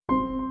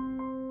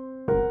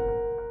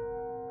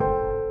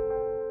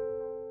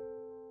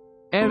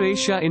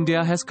AirAsia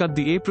India has cut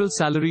the April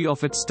salary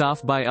of its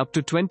staff by up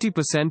to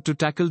 20% to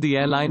tackle the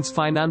airline's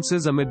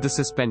finances amid the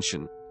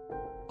suspension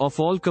of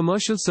all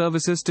commercial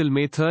services till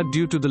May 3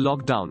 due to the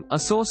lockdown, a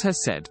source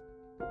has said.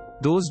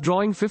 Those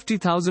drawing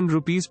 50,000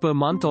 rupees per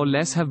month or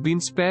less have been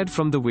spared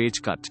from the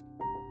wage cut.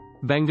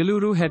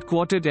 Bengaluru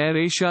headquartered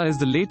AirAsia is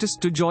the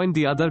latest to join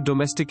the other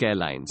domestic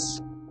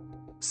airlines,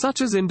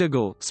 such as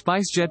Indigo,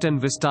 SpiceJet and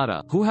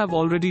Vistara, who have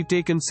already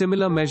taken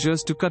similar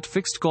measures to cut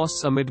fixed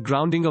costs amid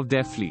grounding of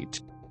their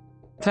fleet.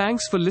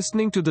 Thanks for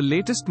listening to the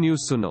latest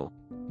News Suno.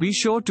 Be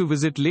sure to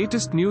visit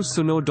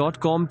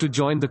latestnewssuno.com to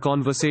join the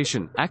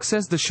conversation,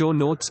 access the show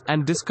notes,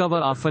 and discover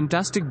our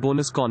fantastic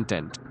bonus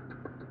content.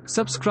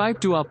 Subscribe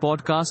to our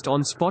podcast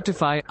on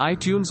Spotify,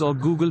 iTunes or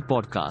Google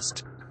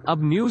Podcast.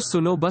 अब news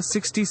सुनो बस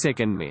 60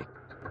 second में।